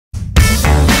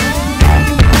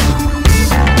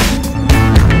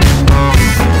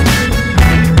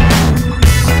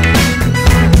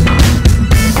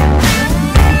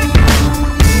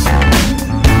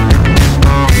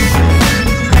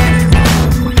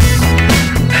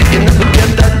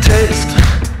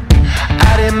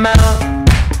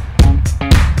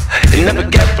gonna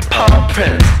get the paw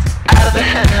prints out of the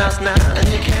henhouse now, and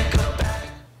you can't go back.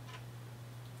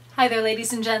 Hi there,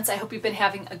 ladies and gents. I hope you've been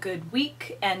having a good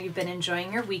week and you've been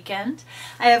enjoying your weekend.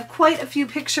 I have quite a few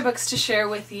picture books to share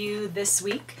with you this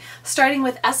week, starting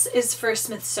with S is for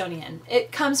Smithsonian.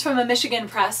 It comes from a Michigan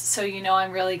press, so you know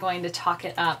I'm really going to talk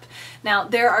it up. Now,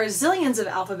 there are zillions of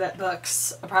alphabet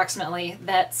books, approximately,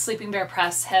 that Sleeping Bear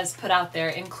Press has put out there,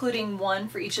 including one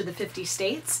for each of the 50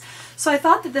 states. So I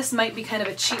thought that this might be kind of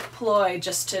a cheap ploy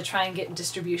just to try and get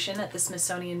distribution at the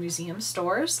Smithsonian Museum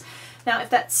stores. Now,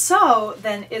 if that's so,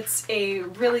 then it's a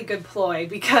really good ploy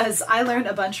because I learned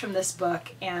a bunch from this book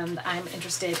and I'm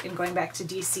interested in going back to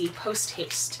DC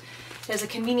post-haste. There's a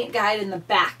convenient guide in the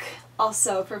back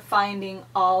also for finding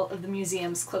all of the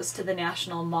museums close to the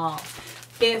National Mall.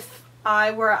 If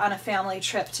I were on a family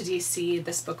trip to DC,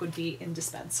 this book would be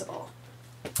indispensable.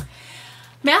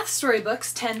 Math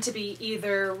storybooks tend to be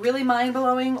either really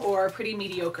mind-blowing or pretty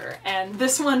mediocre, and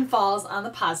this one falls on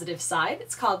the positive side.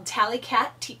 It's called Tally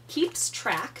Cat Keeps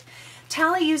Track.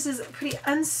 Tally uses pretty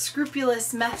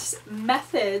unscrupulous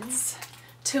methods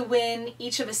to win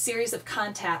each of a series of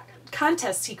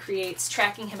contests he creates,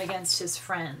 tracking him against his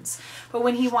friends. But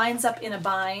when he winds up in a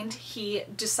bind, he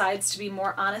decides to be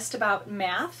more honest about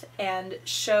math and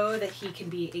show that he can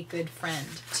be a good friend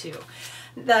too.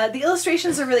 The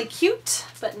illustrations are really cute,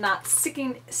 but not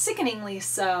sickeningly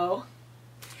so.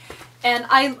 And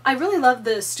I really love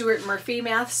the Stuart Murphy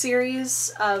math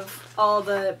series of all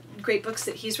the great books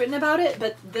that he's written about it,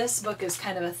 but this book is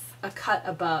kind of a cut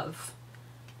above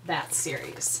that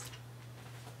series.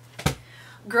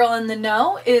 Girl in the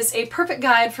Know is a perfect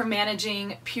guide for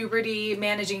managing puberty,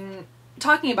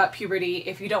 talking about puberty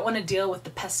if you don't want to deal with the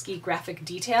pesky graphic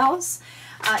details.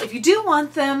 If you do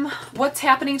want them, What's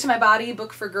Happening to My Body,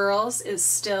 Book for Girls, is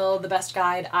still the best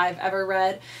guide I've ever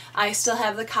read. I still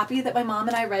have the copy that my mom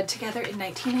and I read together in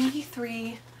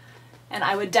 1993, and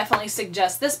I would definitely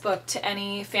suggest this book to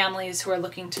any families who are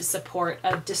looking to support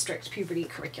a district puberty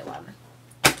curriculum.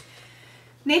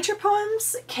 Nature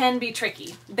poems can be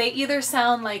tricky. They either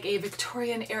sound like a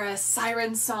Victorian-era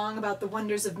siren song about the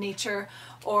wonders of nature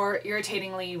or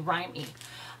irritatingly rhymey.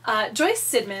 Joyce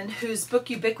Sidman, whose book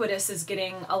Ubiquitous is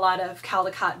getting a lot of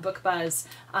Caldecott book buzz,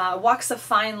 walks a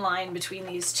fine line between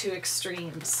these two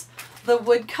extremes. The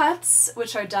woodcuts,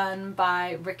 which are done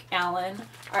by Rick Allen,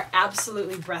 are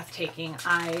absolutely breathtaking.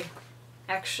 I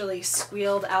actually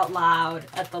squealed out loud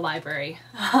at the library.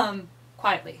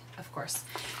 Quietly, of course.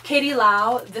 Katie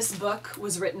Lau, this book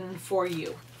was written for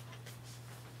you.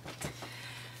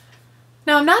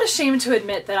 Now, I'm not ashamed to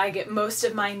admit that I get most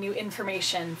of my new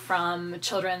information from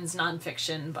children's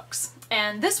nonfiction books.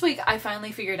 And this week I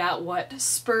finally figured out what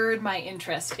spurred my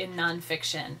interest in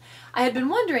nonfiction. I had been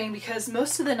wondering because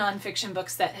most of the nonfiction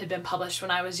books that had been published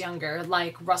when I was younger,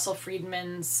 like Russell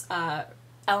Friedman's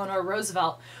Eleanor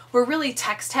Roosevelt, were really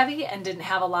text-heavy and didn't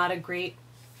have a lot of great,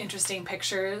 interesting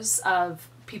pictures of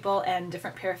people and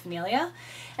different paraphernalia.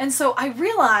 And so I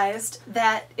realized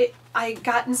that I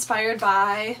got inspired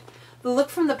by the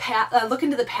look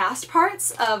into the past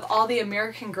parts of all the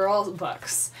American Girl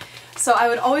books. So I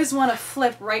would always want to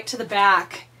flip right to the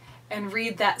back and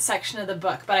read that section of the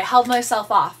book, but I held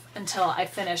myself off until I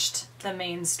finished the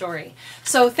main story.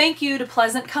 So thank you to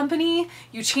Pleasant Company.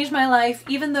 You changed my life,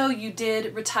 even though you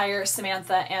did retire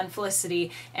Samantha and Felicity,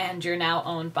 and you're now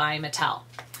owned by Mattel.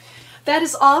 That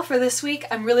is all for this week.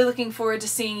 I'm really looking forward to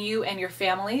seeing you and your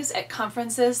families at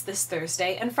conferences this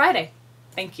Thursday and Friday.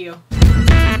 Thank you.